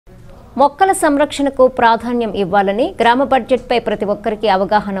మొక్కల సంరక్షణకు ప్రాధాన్యం ఇవ్వాలని గ్రామ బడ్జెట్పై ప్రతి ఒక్కరికి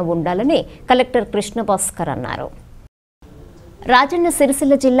అవగాహన ఉండాలని కలెక్టర్ కృష్ణభాస్కర్ అన్నారు. రాజన్న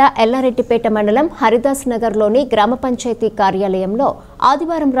సిరిసిల్ల జిల్లా ఎల్లారెడ్డిపేట మండలం హరిదాస్ నగర్లోని గ్రామ పంచాయతీ కార్యాలయంలో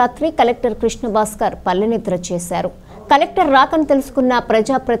ఆదివారం రాత్రి కలెక్టర్ కృష్ణభాస్కర్ పల్లెనిద్ర చేశారు. కలెక్టర్ రాకను తెలుసుకున్న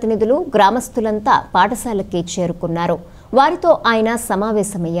ప్రజాప్రతినిధులు గ్రామస్తులంతా పాఠశాలకి చేరుకున్నారు. వారితో ఆయన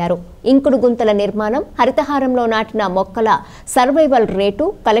సమావేశమయ్యారు. ఇంకుడు గుంతల నిర్మాణం, హరితహారంలో నాటిన మొక్కల సర్వైవల్ రేటు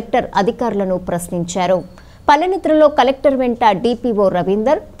కలెక్టర్ అధికారులను ప్రశ్నించారు. పల్లెనిద్రలో కలెక్టర్ వెంట డిపిఓ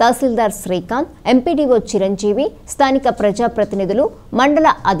రవీందర్, తహసీల్దార్ శ్రీకాంత్, ఎంపీడీఓ చిరంజీవి, స్థానిక ప్రజాప్రతినిధులు, మండల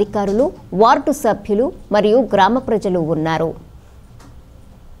అధికారులు, వార్డు సభ్యులు మరియు గ్రామ ప్రజలు ఉన్నారు.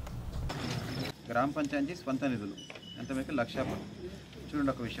 గ్రామ పంచాయతీ స్వంత నిధులు ఎంత మీకు 1,00,000.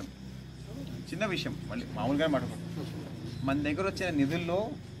 చూడండి, ఒక విషయం, చిన్న విషయం, మళ్ళీ మామూలుగా మాట్లాడుకుంటాం. మన దగ్గర వచ్చిన నిధుల్లో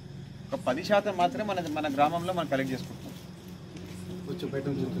ఒక 10% మాత్రమే మన గ్రామంలో మనం కలెక్ట్ చేసుకుంటాం.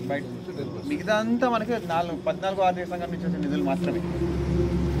 మిగతా అంతా మనకి 14 ఆర్థిక సంఘం నుంచి వచ్చిన నిధులు మాత్రమే.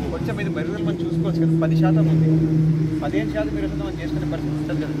 కొంచెం ఇది మెరుగుదల మనం చూసుకోవచ్చు కదా. 10% ఉంది, 15% మీరు మనం చేసుకునే పరిస్థితి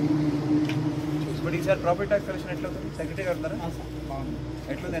ఉంటుంది కదా. ఇప్పుడు ఈసారి ప్రాపర్టీ ట్యాక్స్ కలెక్షన్ ఎట్లా అవుతుంది? సెక్రటరీ గారు ఉన్నారా?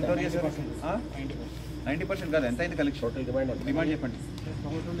 ఎట్లుంది? ఎంతవరకు చేశారు? 90% కాదు, ఎంత అయింది కలెక్షన్? డిమాండ్ చెప్పండి.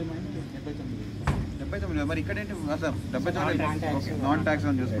 79. మరి ఇక్కడ ఏంటి? 79 నాన్ ట్యాక్స్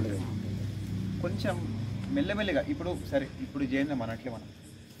అని చూసుకుంటే కొంచెం మెల్లమెల్లిగా ఇప్పుడు సరే, ఇప్పుడు చేయండి మనట్లే. మనం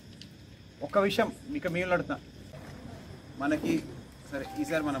ఒక్క విషయం ఇక మీరు అడుగుతా, మనకి సరే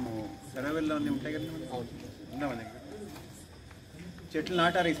ఈసారి మనము సర్వేలో అన్నీ ఉంటాయి కదా, ఉందా మన దగ్గర? చెట్లు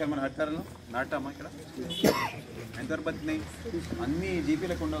నాటారు ఈసారి మన హరితారంలో? నాటామా? ఇక్కడ ఎంతవరకు బతికినాయి? అన్ని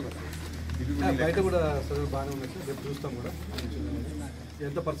జీపీలకు ఉండవు కదా, బయట కూడా సర్వే బాగానే ఉన్నాయి. రేపు చూస్తాం కూడా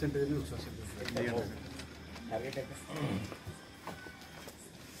ఎంత పర్సెంటేజ్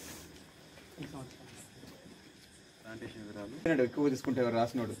ప్లాంటేషన్ వివరాలు ఎక్కువ తీసుకుంటే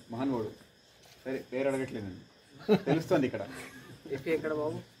రాసినోడు మహానుభావుడు. సరే, పేరు అడగట్లేదండి, తెలుస్తుంది ఇక్కడ.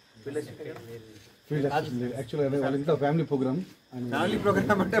 యాక్చువల్గా వాళ్ళ ఇంట్లో ఫ్యామిలీ ప్రోగ్రామ్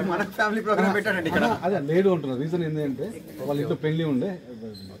అంటే మన ఫ్యామిలీ ప్రోగ్రామ్ పెట్టాడండి ఇక్కడ. అదే లేడు అంటున్నారు. రీజన్ ఏంటంటే వాళ్ళ ఇంట్లో పెళ్లి ఉండే.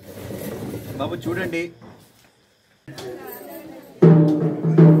 బాబు చూడండి,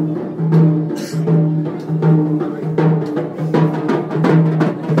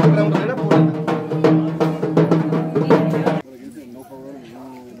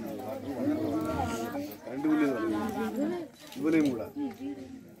 ఇవ్వలేము కూడా.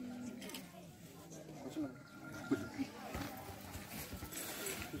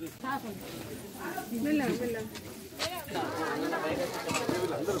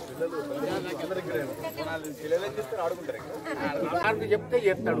 చెప్తే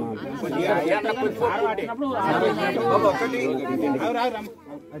చేస్తాడు.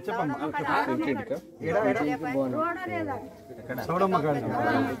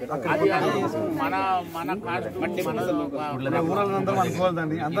 ఊరందరూ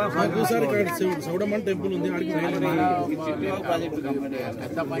అనుకోవాలండి. సౌడమన్ టెంపుల్ ఉంది,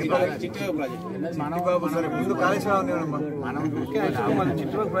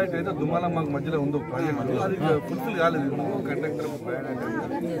 చిట్టూరు ప్రాజెక్ట్ అయితే దుమ్మాల మాకు మధ్యలో ఉంది ప్రాజెక్ట్. అది ఫుల్ఫిల్ కాలేదు. కండక్టర్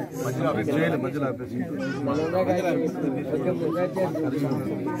మధ్యలో ఆపేసి చేయలేదు. మధ్యలో ఆపేసి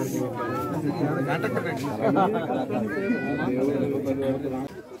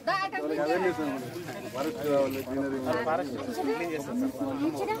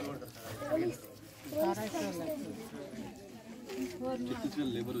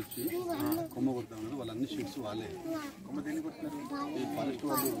ఛత్తీస్గఢ్ లేబర్ వచ్చి కొమ్మ కొడతా ఉన్నారు. వాళ్ళు అన్ని షీట్స్ వాళ్ళే. కొమ్మ దేనికి కొడుతున్నారు? ఫారెస్ట్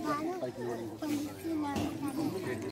వాళ్ళు పైకి